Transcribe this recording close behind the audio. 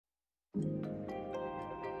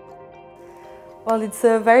Well, it's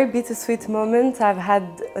a very bittersweet moment. I've had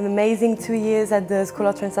an amazing 2 years at the School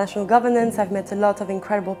of Transnational Governance. I've met a lot of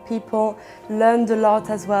incredible people, learned a lot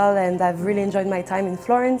as well, and I've really enjoyed my time in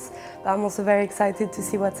Florence. But I'm also very excited to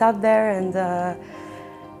see what's out there and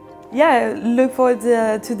yeah, look forward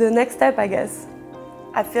to the next step, I guess.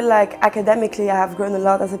 I feel like academically I have grown a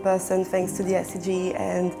lot as a person thanks to the SCG,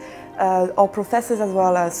 and our professors as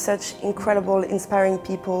well are such incredible, inspiring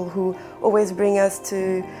people who always bring us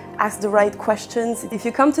to ask the right questions. If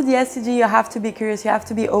you come to the SCG, you have to be curious, you have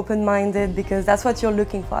to be open-minded, because that's what you're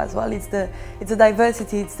looking for as well. It's the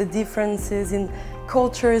diversity, it's the differences in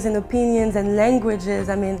cultures and opinions and languages.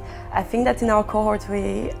 I mean, I think that in our cohort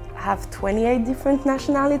we have 28 different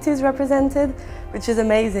nationalities represented, which is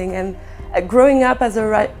amazing. And growing up as a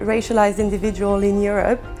racialized individual in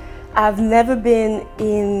Europe, I've never been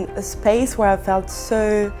in a space where I felt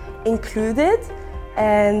so included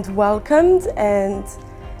and welcomed, and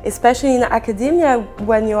especially in academia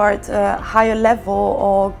when you are at a higher level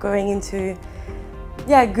or going into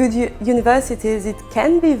good universities, it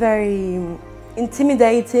can be very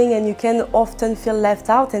intimidating and you can often feel left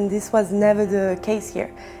out, and this was never the case here.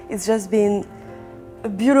 It's just been a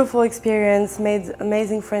beautiful experience, made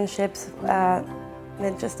amazing friendships,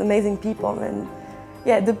 met just amazing people, and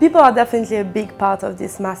yeah, the people are definitely a big part of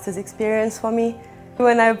this master's experience for me.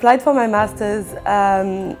 When I applied for my master's,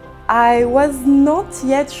 I was not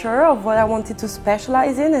yet sure of what I wanted to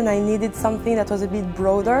specialize in, and I needed something that was a bit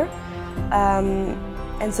broader.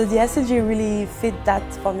 And so the SCG really fit that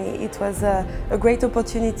for me. It was a great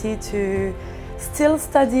opportunity to still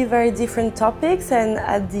study very different topics and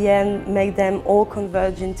at the end make them all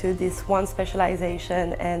converge into this one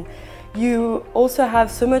specialization. And you also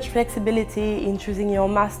have so much flexibility in choosing your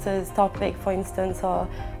master's topic, for instance, or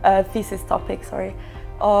thesis topic, sorry,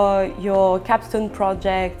 or your capstone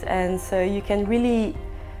project, and so you can really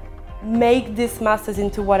make this master's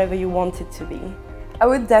into whatever you want it to be. I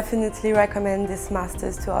would definitely recommend this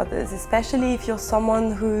master's to others, especially if you're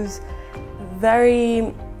someone who's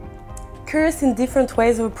very curious in different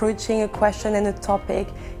ways of approaching a question and a topic.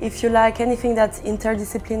 If you like anything that's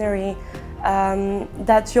interdisciplinary,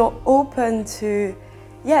 that you're open to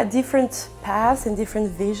different paths and different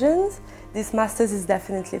visions, this master's is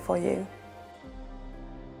definitely for you.